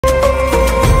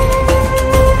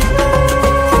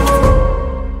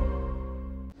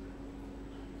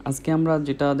আজকে আমরা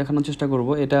যেটা দেখানোর চেষ্টা করব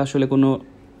এটা আসলে কোনো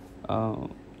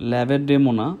ল্যাবের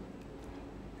ডেমো না,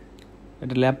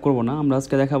 এটা ল্যাব করব না। আমরা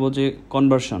আজকে দেখাবো যে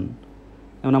কনভার্সন।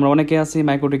 যেমন আমরা অনেকে আছি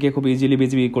মাইক্রোটিকে খুব ইজিলি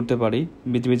বিজিবি করতে পারি,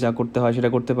 বিজিবি যা করতে হয় সেটা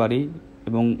করতে পারি,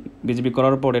 এবং বিজিবি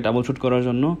করার পরে ডাবল শুট করার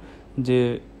জন্য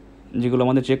যেগুলো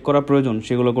আমাদের চেক করা প্রয়োজন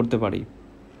সেগুলো করতে পারি।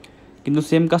 কিন্তু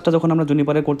সেম কাজটা যখন আমরা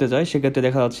জুনিপারে করতে যাই সেক্ষেত্রে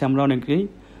দেখা যাচ্ছে আমরা অনেকেই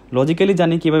লজিক্যালি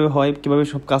জানি কীভাবে হয়, কীভাবে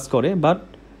সব কাজ করে, বাট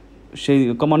সেই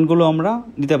কমান্ডগুলো আমরা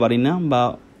দিতে পারি না বা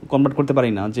কনভার্ট করতে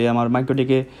পারি না যে আমার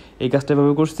মাইক্রোটিকে এই কাজটা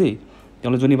এভাবে করছি,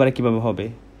 তাহলে জুনিপারে কীভাবে হবে।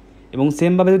 এবং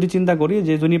সেমভাবে যদি চিন্তা করি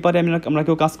যে জুনিপারে আমরা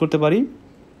কেউ কাজ করতে পারি,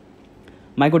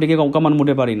 মাইক্রোটিকে কমান্ড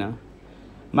মোডে পারি না।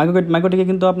 মাইক্রোটিকে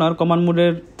কিন্তু আপনার কমান্ড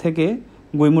মোডের থেকে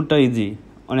গুই মোডটা ইজি,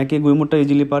 অনেকে গুই মোডটা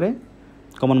ইজিলি পারে,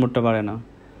 কমান্ড মোডটা পারে না।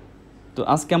 তো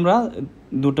আজকে আমরা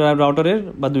দুটা রাউটারের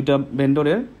বা দুইটা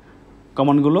ভেন্ডরের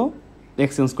কমান্ডগুলো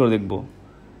এক্সচেঞ্জ করে দেখব।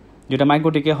 যেটা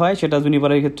মাইক্রোটিকে হয় সেটা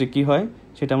জুনিপারের ক্ষেত্রে কী হয়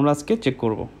সেটা আমরা আজকে চেক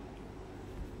করব।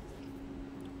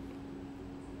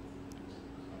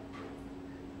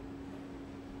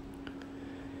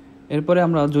 এরপরে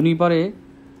আমরা জুনিপারে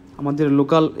আমাদের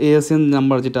লোকাল এএসএন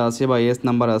নাম্বার যেটা আছে বা এএস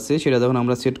নাম্বার আছে সেটা যখন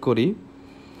আমরা সেট করি,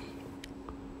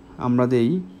 আমরা দেই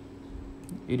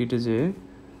এডিটে যে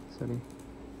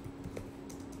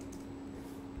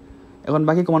এখন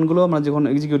বাকি কমান্ডগুলো আমরা যখন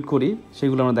এক্সিকিউট করি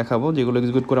সেগুলো আমরা দেখাবো, যেগুলো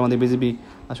এক্সিকিউট করে আমাদের বিজিবি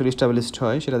আসলে এস্টাবলিশড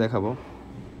হয় সেটা দেখাবো।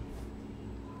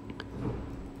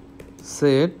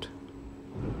 Set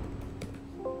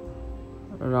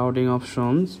routing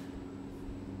options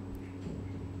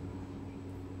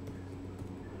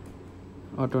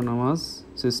autonomous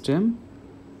system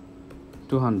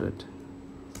 200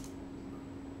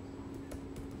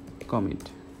 commit।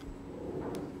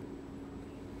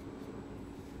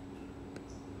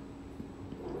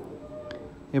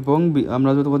 এবং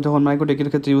আমরা যখন মাইক্রোটিকের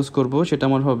ক্ষেত্রে ইউজ করব সেটা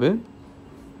আমার হবে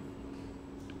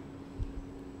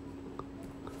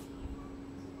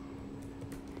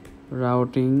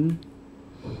routing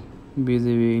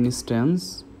BGB instance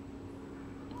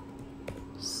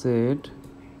set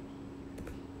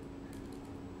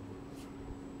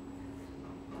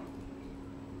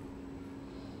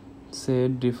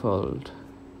default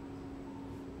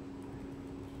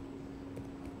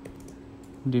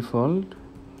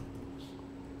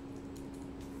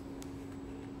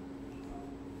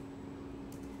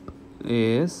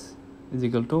AS is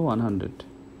equal to 100।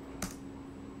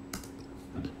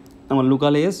 আমার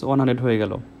লোকাল AS 100 হয়ে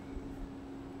গেল।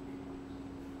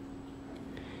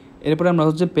 এরপরে আমরা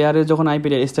হচ্ছে পেয়ারে যখন আইপি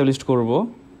এস্টাবলিশ করব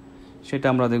সেটা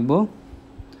আমরা দেখব।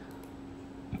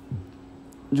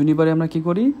 জুনিপারে আমরা কি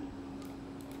করি,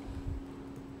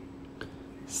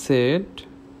 সেট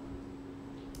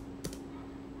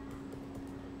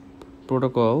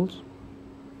প্রোটোকলস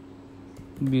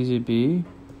বিজিপি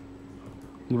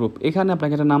গ্রুপ। এখানে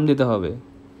আপনাকে একটা নাম দিতে হবে।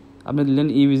 আপনি দিলেন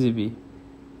ইবিজিপি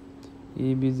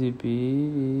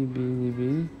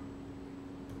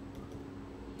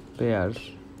পেয়ার,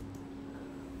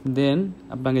 দেন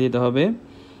আপনাকে দিতে হবে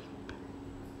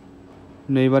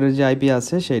নেইবারের যে আইপি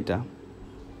আছে সেইটা,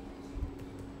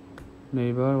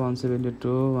 নেইবার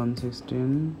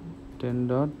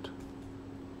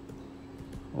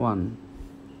 172.168.10.1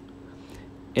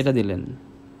 এটা দিলেন।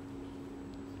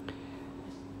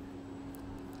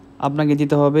 আপনাকে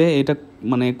দিতে হবে এটা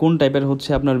মানে কোন টাইপের হচ্ছে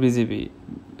আপনার বিজিবি,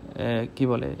 কি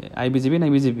বলে আইবিজিবি না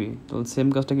বিজিবি। তো সেম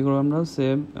কাজটা কী করবো আমরা,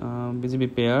 same BGB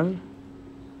pair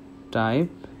type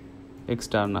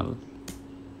external,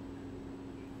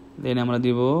 দেন আমরা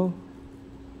দিব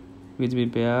বিজিবি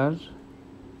পেয়ার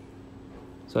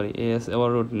এএস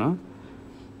ওভারলোড না,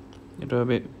 এটা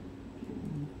হবে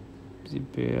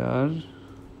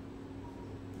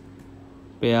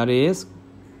পেয়ার এস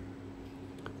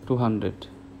 200।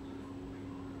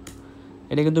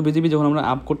 এটা কিন্তু বিজিবি যখন আমরা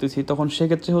আপ করতেছি তখন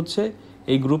সেক্ষেত্রে হচ্ছে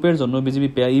এই গ্রুপের জন্য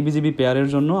বিজিবি পেয়ারের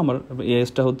জন্য আমার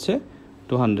এএসটা হচ্ছে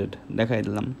 200 দেখাই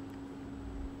দিলাম।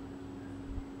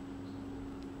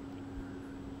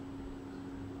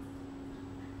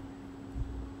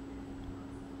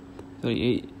 তো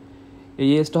এই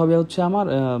এসটা হবে হচ্ছে আমার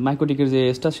মাইক্রোটিকের যে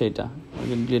এসটা সেইটা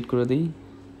ডিলিট করে দিই।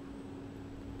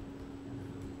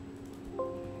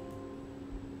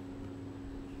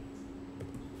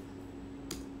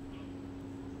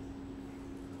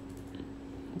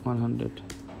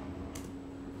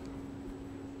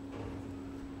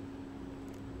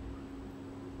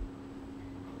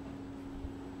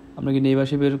 আমরা কি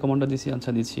নেইবারশিপের কমান্ডটা দিছি?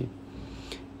 আচ্ছা দিচ্ছি।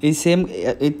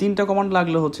 এই তিনটা কমান্ড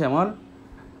লাগলে হচ্ছে আমার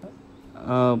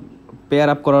পেয়ার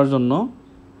আপ করার জন্য,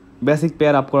 বেসিক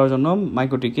পেয়ার আপ করার জন্য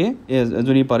মাইক্রোটিকে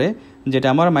জুনিপারে, যেটা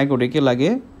আমার মাইক্রোটিকে লাগে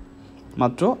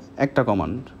মাত্র একটা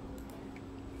কমান্ড।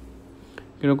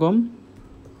 কীরকম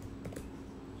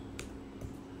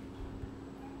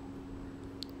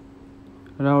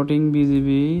routing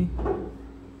BGB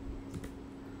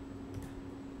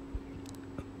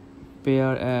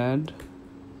pair add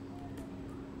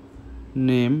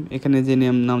name, এখানে যে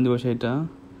নাম দেবো সেটা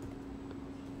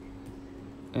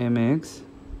mx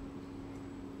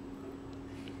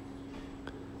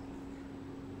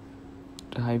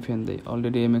হাইফেন দেই,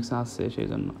 অলরেডি mx আছে সেই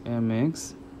জন্য mx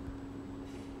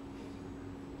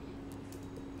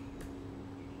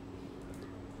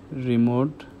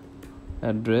রিমোট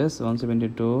অ্যাড্রেস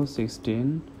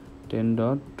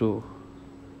 172.16.10.2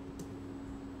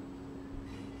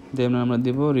 দেন আমরা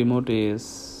দিব রিমোট এস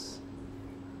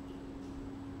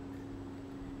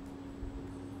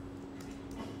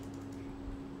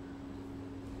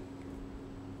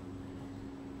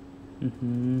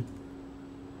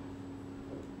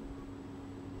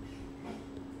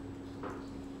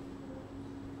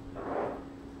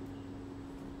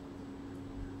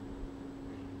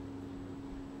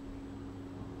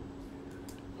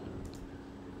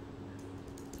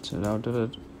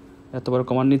রাউটারের এতবার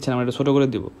কমান্ড নিচ্ছে আমরা এটা ছোট করে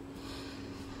দিব।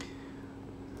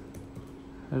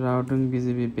 রাউটিং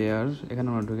বিজিবি পেয়ার এখানে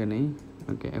আমরা ঢুকে নেই।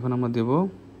 ওকে, এখন আমরা দেব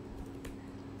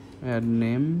add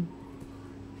name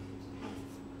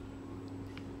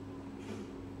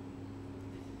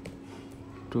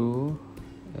two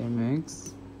mx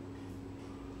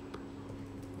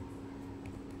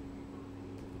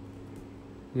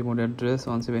remote address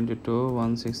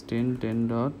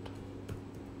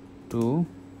 172.116.10.2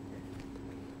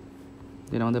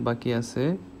 যেটা আমাদের বাকি আছে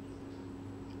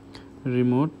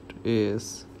রিমোট এস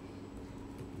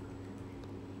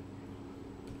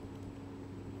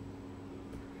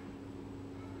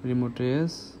রিমোট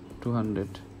এস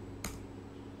 200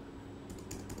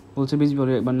 বলছে বিজিবি,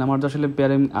 মানে আমার তো আসলে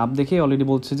পেয়ার আপ দেখে অলরেডি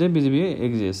বলছে যে বিজিবি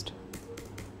এক্সিস্ট।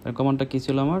 আর কমান্ডটা কী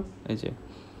ছিল আমার, এই যে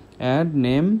অ্যাড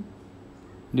নেম,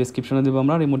 ডেসক্রিপশনে দেবো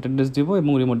আমরা রিমোট অ্যাড্রেস দিব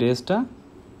এবং রিমোট এসটা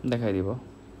দেখাই দিব।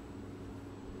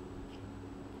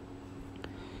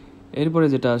 এরপরে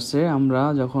যেটা আসছে, আমরা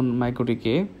যখন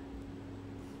মাইক্রোটিকে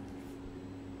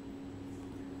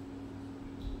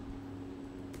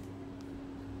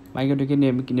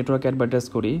নেটওয়ার্ক অ্যাডভার্টাইজ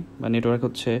করি বা নেটওয়ার্ক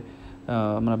হচ্ছে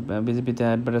আমরা বিজেপিতে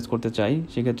অ্যাডভার্টাইজ করতে চাই,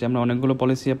 সেক্ষেত্রে আমরা অনেকগুলো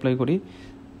পলিসি অ্যাপ্লাই করি।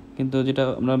 কিন্তু যেটা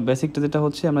আমরা বেসিকটা যেটা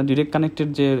হচ্ছে আমরা ডিরেক্ট কানেক্টেড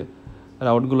যে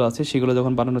রাউটগুলো আছে সেগুলো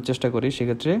যখন বানানোর চেষ্টা করি,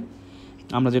 সেক্ষেত্রে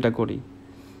আমরা যেটা করি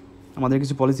আমাদের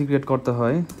কিছু পলিসি ক্রিয়েট করতে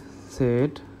হয়।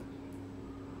 Set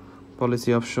policy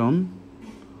option,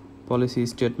 policy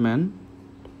statement,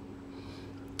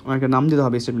 আমাকে নাম দিতে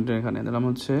হবে স্টেটমেন্টের। এখানে দিলাম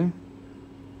হচ্ছে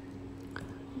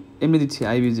এমনি দিচ্ছি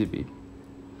আইবিজিপি,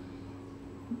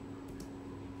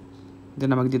 দেন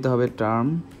আমাকে দিতে হবে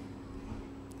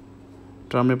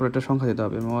টার্মের পর একটা সংখ্যা দিতে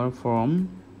হবে, ফ্রম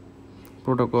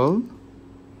প্রোটোকল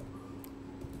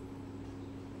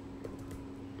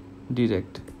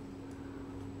ডিরেক্ট,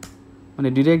 মানে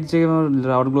ডিরেক্ট যে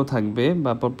রাউটগুলো থাকবে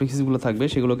বা প্রিফিক্সগুলো থাকবে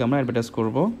সেগুলোকে আমরা অ্যাডভার্টাইজ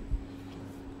করব।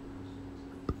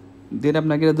 দেন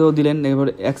আপনাকে দিলেন, এবার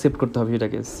অ্যাকসেপ্ট করতে হবে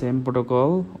সেটাকে, সেম প্রোটোকল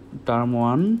টার্ম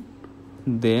 1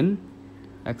 দেন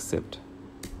অ্যাকসেপ্ট।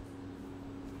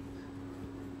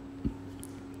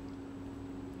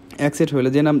 অ্যাকসেপ্ট হলে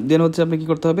দেন হচ্ছে আপনি কী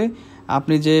করতে হবে,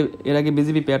 আপনি যে এর আগে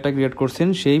বিজিপি পেয়ারটা ক্রিয়েট করছেন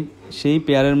সেই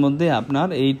পেয়ারের মধ্যে আপনার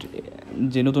এই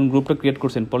যে নতুন গ্রুপটা ক্রিয়েট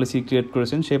করছেন, পলিসি ক্রিয়েট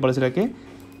করেছেন, সেই পলিসিটাকে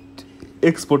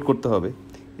এক্সপোর্ট করতে হবে।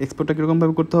 এক্সপোর্টটা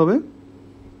কীরকমভাবে করতে হবে,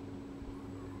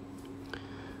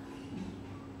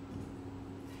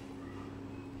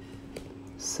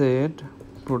 set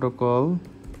protocol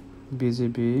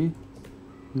BGP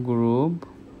group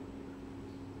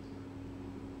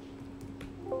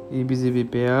ইবিজিবি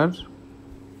pair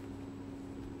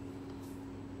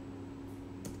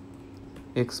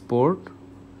export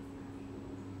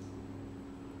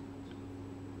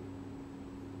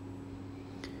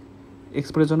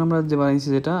এক্সপোর্টের জন্য আমরা যে বানিয়েছি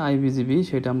যেটা আইবিজিবি,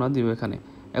 সেটা আমরা দিব এখানে।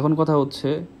 এখন কথা হচ্ছে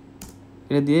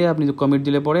এটা দিয়ে আপনি কমিট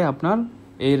দিলে পরে আপনার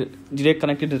এর ডিরেক্ট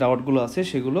কানেক্টেড রাউটগুলো আছে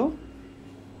সেগুলো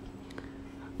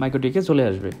মাইক্রোটিকে চলে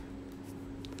আসবে।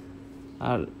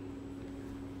 আর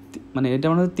মানে এটা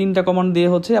মানে 3টা কমান্ড দিয়ে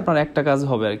হচ্ছে আপনার একটা কাজ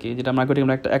হবে আর কি, যেটা মাইক্রোটিকে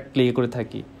আমরা এক ক্লিক করে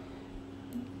থাকি।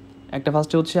 একটা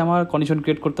ফার্স্টে হচ্ছে আমার কন্ডিশন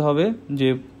ক্রিয়েট করতে হবে যে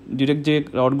ডিরেক্ট যে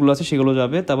রাউটগুলো আছে সেগুলো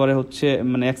যাবে, তারপরে হচ্ছে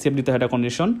মানে অ্যাকসেপ্ট দিতে হয় একটা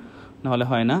কন্ডিশন, নাহলে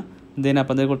হয় না। দেন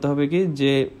আপনাদের করতে হবে কি,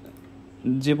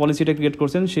 যে পলিসিটা ক্রিয়েট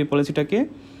করছেন সেই পলিসিটাকে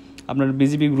আপনার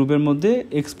বিজিপি গ্রুপের মধ্যে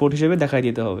এক্সপোর্ট হিসেবে দেখাই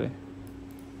দিতে হবে।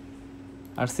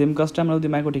 আর সেম কাজটা আমরা যদি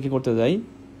মাইক্রোটিকে করতে যাই,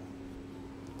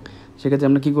 সেক্ষেত্রে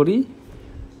আমরা কী করি,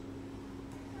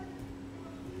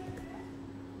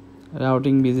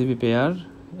 রাউটিং বিজিপি পেয়ার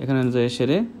এখানে যায়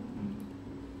সেরে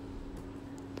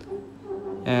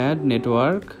ad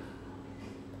network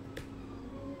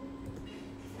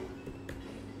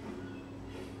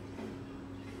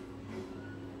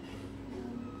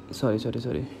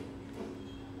sorry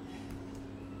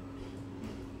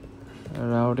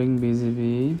routing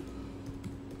BGB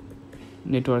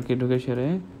নেটওয়ার্কে ঢুকে সেরে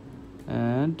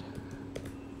অ্যাড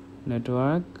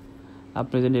নেটওয়ার্ক,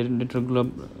 আপনি যে নেটওয়ার্কগুলো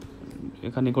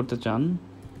এখানে করতে চান,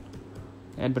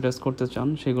 অ্যাডভার্টাইজ করতে চান,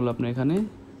 সেগুলো আপনি এখানে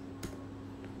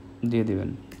দিয়ে দিবেন।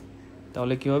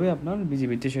 তাহলে কী হবে, আপনার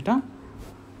বিজিবিতে সেটা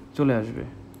চলে আসবে।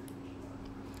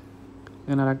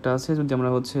 এখানে আরেকটা আছে, যদি আমরা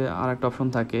আর একটা অপশন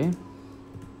থাকে,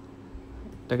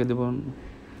 এটাকে দেব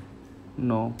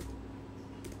no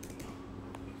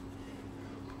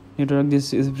network, this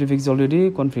is prefix already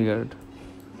configured.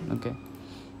 ওকে,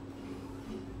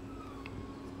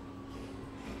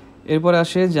 এরপরে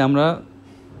আসে যে আমরা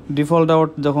ডিফল্ট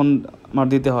আউট যখন আমার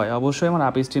দিতে হয়, অবশ্যই আমার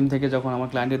আপ স্ট্রিম থেকে যখন আমার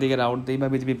ক্লায়েন্টের দিকে রাউট দিই বা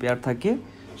বিজিবি পেয়ার থাকে,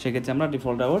 সেক্ষেত্রে আমরা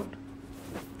ডিফল্ট আউট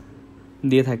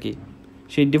দিয়ে থাকি।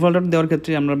 সেই ডিফল্ট আউট দেওয়ার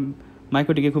ক্ষেত্রে আমরা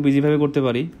মাইক্রোটিকে খুব ইজিভাবে করতে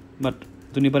পারি, বাট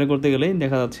জুনিপারে করতে গেলেই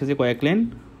দেখা যাচ্ছে যে কয়েক লাইন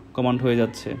কমান্ড হয়ে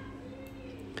যাচ্ছে।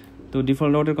 তো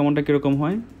ডিফল্ট আউটের কমান্ডটা কীরকম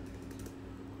হয়,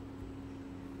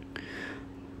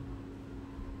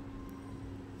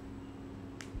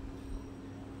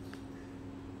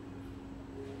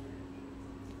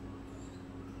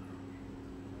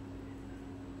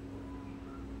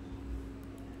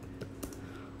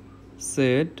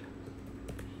 set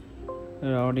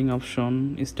routing option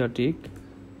static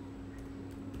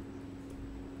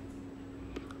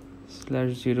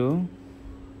 /0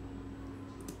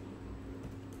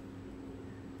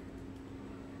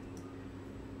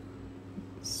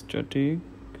 static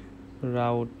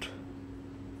route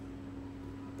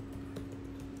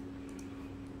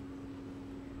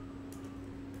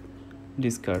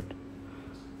discard।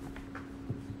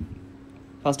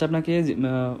 First আপনাকে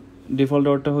ডিফল্ট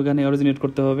আউটটা ওখানে অরিজিনেট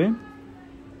করতে হবে,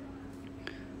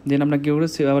 দেন আপনাকে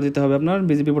আবার দিতে হবে আপনার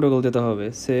বিজিপি প্রোটোকল দিতে হবে,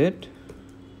 সেট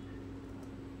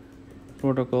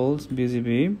প্রোটোকলস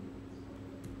বিজিপি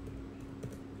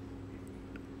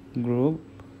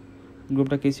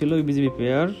গ্রুপটা কি ছিল, বিজিপি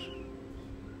পেয়ার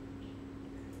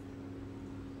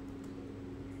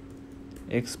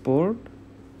এক্সপোর্ট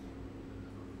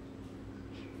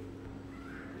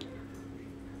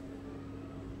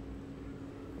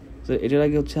তো এটার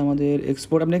আগে আমাদের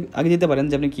এক্সপোর্ট আপনি আগে দিতে পারেন,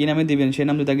 যে আপনি কী নামে দিবেন সেই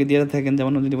নাম যদি আগে দিয়ে থাকেন,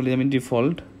 যেমন যদি বলি আমি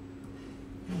ডিফল্ট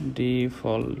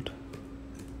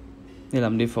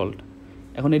দিলাম ডিফল্ট।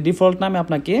 এখন এই ডিফল্ট নামে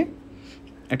আপনাকে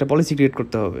একটা পলিসি ক্রিয়েট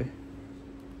করতে হবে,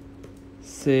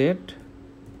 set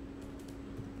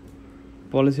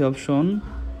policy option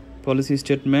policy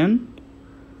statement,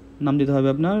 নাম দিতে হবে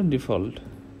আপনার default.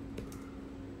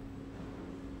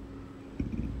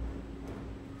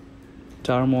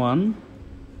 Term 1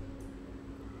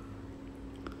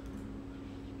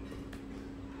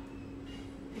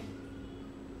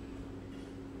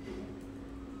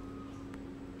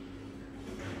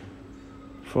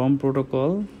 from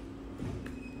protocol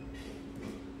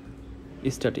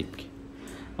static।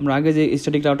 আমরা আগে যে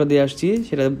স্ট্যাটিক রাউটার দিয়ে আসছি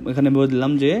সেটা এখানে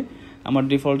বললাম যে আমার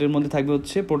ডিফল্টের মধ্যে থাকবে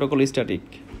প্রোটোকল স্ট্যাটিক।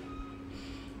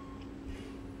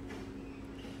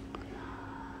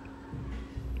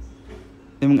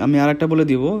 এবং আমি আরেকটা বলে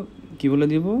দিব, কি বলে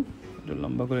দিব, একটু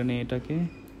লম্বা করে নিই এটাকে।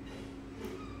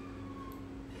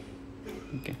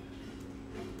 ওকে,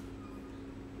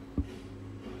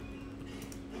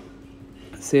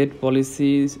 set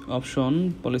policy option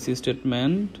policy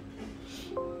statement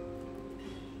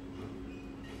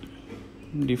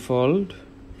default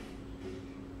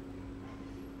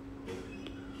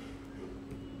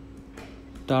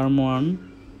term 1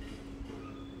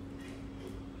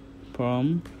 from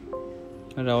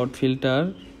route filter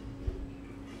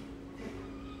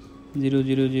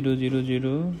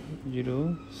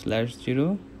 00000/0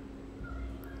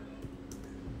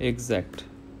 exact,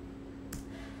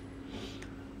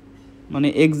 মানে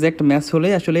এক্স্যাক্ট ম্যাচ হলে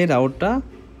আসলে এই রাউটটা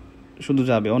শুধু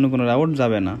যাবে, অন্য কোনো রাউট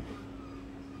যাবে না।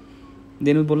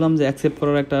 দেন বললাম যে অ্যাকসেপ্ট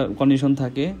করার একটা কন্ডিশন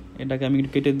থাকে, এটাকে আমি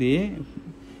কেটে দিয়ে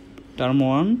টার্ম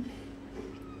 1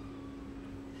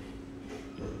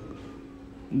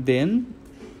 দেন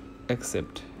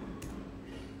অ্যাকসেপ্ট।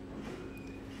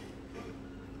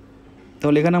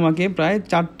 তাহলে এখানে আমাকে প্রায়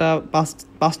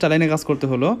 5টা লাইনে কাজ করতে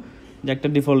হলো যে একটা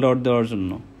ডিফল্ট রাউট দেওয়ার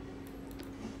জন্য।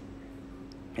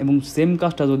 এবং সেম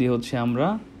কাজটা যদি আমরা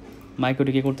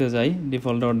মাইক্রোটিকে করতে যাই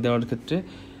ডিফল্ট রাউট দেওয়ার ক্ষেত্রে,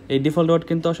 এই ডিফল্ট রাউট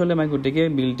কিন্তু আসলে মাইক্রোটিকে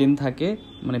বিল্ট ইন থাকে,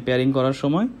 মানে পেয়ারিং করার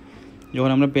সময়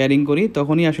যখন আমরা পেয়ারিং করি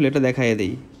তখনই আসলে এটা দেখাইয়ে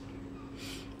দিই।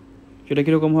 সেটা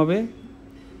কীরকম হবে,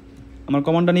 আমার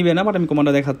কমান্ডটা নিবে না, বাট আমি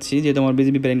কমান্ডটা দেখাচ্ছি, যেহেতু আমার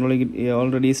BGB pairing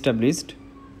already established.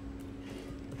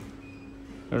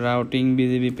 Routing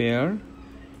BGB pair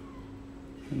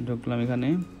ঢুকলাম এখানে,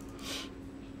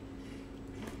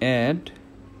 অ্যাড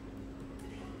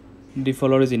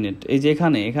ডিফল্ট অরিজিনেট। এই যে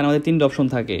এখানে আমাদের 3টা অপশন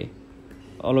থাকে,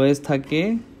 অলওয়েজ থাকে,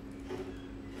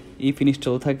 ইফ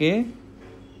ইনস্টল থাকে,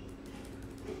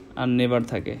 আর নেভার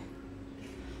থাকে।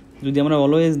 যদি আমরা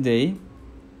অলওয়েজ দেই,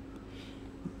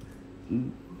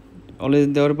 অলওয়েজ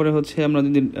দেওয়ার পরে হচ্ছে আমরা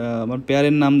যদি আমার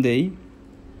পেয়ারের নাম দেই,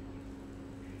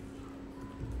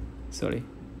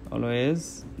 অলওয়েজ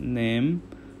নেম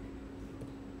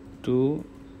টু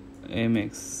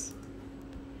mx,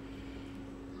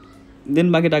 দেন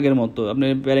বাকিটা আগের মতো আপনি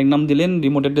পেয়ারিং নাম দিলেন,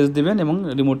 রিমোট অ্যাড্রেস দিবেন এবং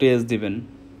রিমোট এস দিবেন।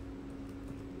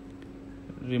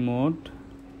 রিমোট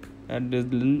অ্যাড্রেস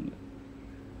দিলেন,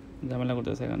 ঝামেলা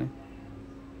করতেছে এখানে,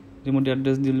 রিমোট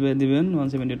অ্যাড্রেস দিবেন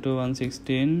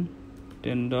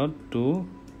 172.116.10.2,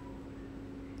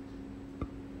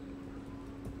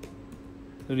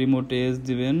 রিমোট এস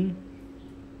দিবেন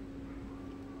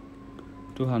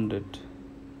 200।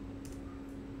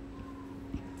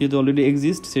 যেহেতু অলরেডি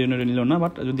এক্সিস্ট সেজন্য নিল না,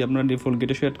 বাট যদি আপনারা ডিফল্ট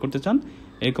গেটে সেট করতে চান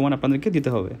এই কমান্ড আপনাদেরকে দিতে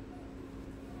হবে।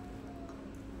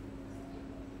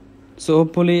 সো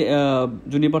হোপফুলি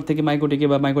জুনিপার থেকে মাইক্রোটিকে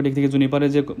বা মাইক্রোটিক থেকে জুনিপারে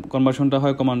যে কনভার্সনটা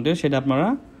হয় কমান্ডে, সেটা আপনারা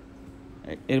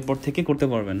এরপর থেকে করতে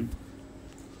পারবেন।